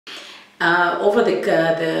Over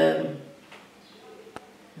the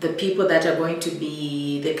people that are going to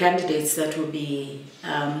be the candidates that will be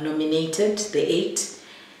nominated, the 8,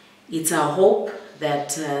 it's our hope that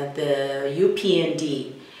the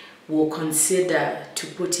UPND will consider to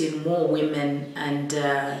put in more women, and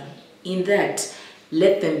in that,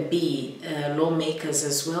 let them be lawmakers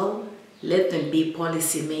as well. Let them be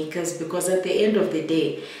policy makers, because at the end of the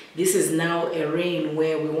day, this is now a reign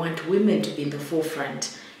where we want women to be in the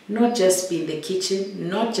forefront. Not just be in the kitchen,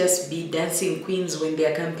 not just be dancing queens when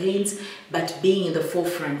there are campaigns, but being in the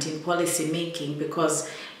forefront in policy making, because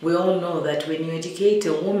we all know that when you educate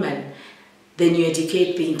a woman, then you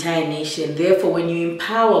educate the entire nation. Therefore, when you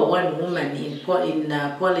empower one woman in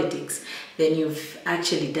politics, then you've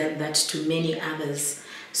actually done that to many others.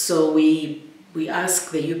 So we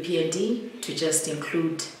ask the UPND to just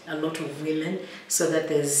include a lot of women so that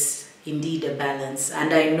there's indeed a balance.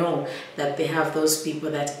 And I know that they have those people,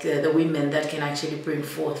 that the women that can actually bring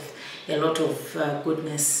forth a lot of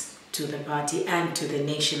goodness to the party and to the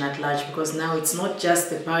nation at large, because now it's not just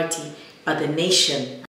the party but the nation.